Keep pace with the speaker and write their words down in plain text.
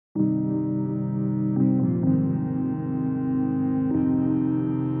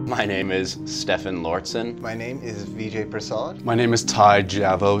My name is Stefan Lortzen. My name is Vijay Prasad. My name is Ty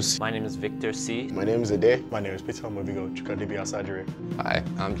Javos. My name is Victor C. My name is Ade. My name is Peter Movigo Chukadibi Asadri. Hi,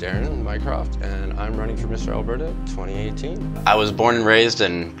 I'm Darren Mycroft, and I'm running for Mr. Alberta 2018. I was born and raised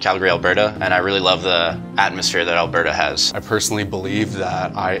in Calgary, Alberta, and I really love the atmosphere that Alberta has. I personally believe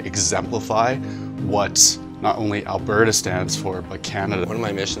that I exemplify what not only Alberta stands for, but Canada. One of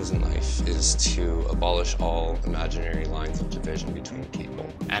my missions in life is to abolish all imaginary lines of division between people.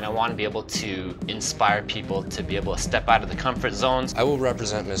 And I want to be able to inspire people to be able to step out of the comfort zones. I will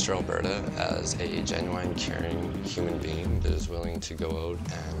represent Mr. Alberta as a genuine, caring human being that is willing to go out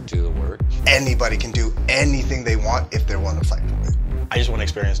and do the work. Anybody can do anything they want if they're willing to fight for it. I just want to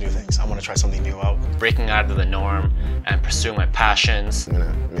experience new things. I want to try something new out. Breaking out of the norm and pursuing my passions. I'm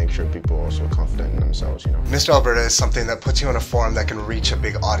gonna make sure people are also confident in themselves, you know. Mr. Alberta is something that puts you on a forum that can reach a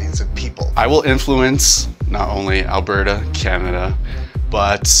big audience of people. I will influence not only Alberta, Canada,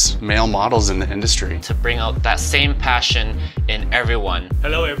 but male models in the industry. To bring out that same passion in everyone.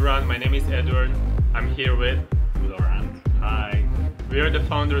 Hello everyone, my name is Edward. I'm here with Lorand. Hi. We are the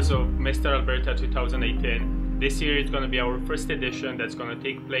founders of Mr. Alberta 2018. This year is going to be our first edition that's going to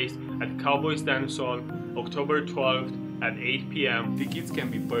take place at Cowboys Dance Hall October 12th at 8 p.m. Tickets can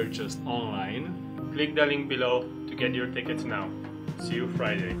be purchased online. Click the link below to get your tickets now. See you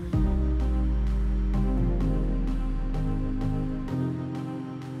Friday.